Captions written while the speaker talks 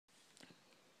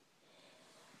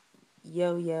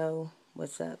Yo, yo,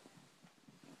 what's up?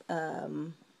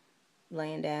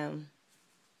 Laying down,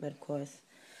 but of course,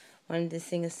 wanted to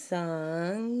sing a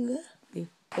song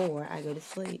before I go to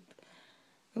sleep.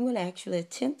 I'm going to actually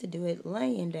attempt to do it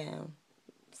laying down,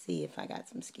 see if I got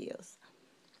some skills.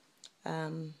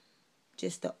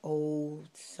 Just the old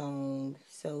song,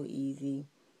 so easy.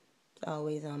 It's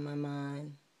always on my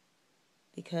mind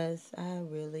because I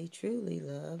really, truly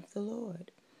love the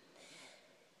Lord.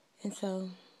 And so,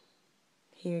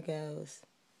 here goes.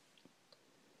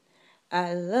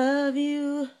 I love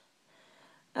you.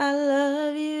 I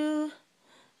love you.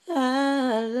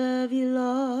 I love you,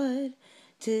 Lord,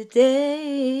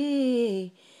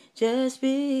 today, just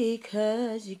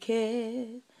because you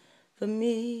cared for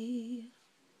me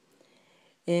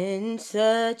in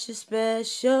such a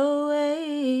special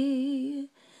way.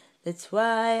 That's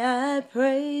why I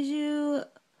praise you,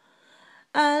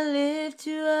 I lift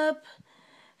you up,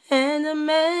 and I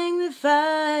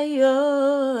magnify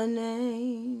your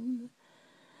name.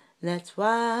 That's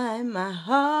why my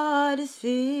heart is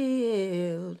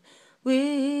filled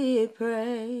with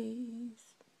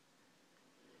praise.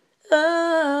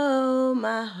 Oh,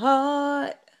 my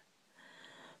heart,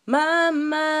 my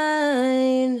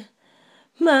mind,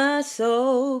 my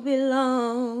soul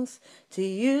belongs to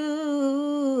you,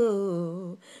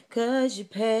 'cause you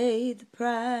paid the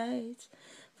price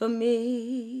for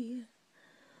me.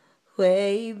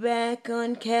 Way back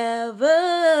on Calvary.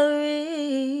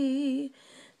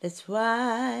 That's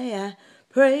why I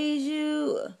praise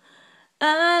you,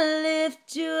 I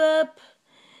lift you up,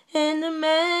 and I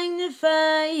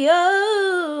magnify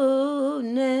your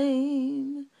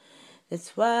name.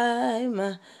 That's why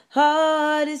my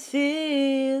heart is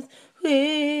filled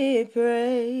with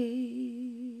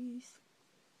praise.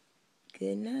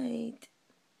 Good night.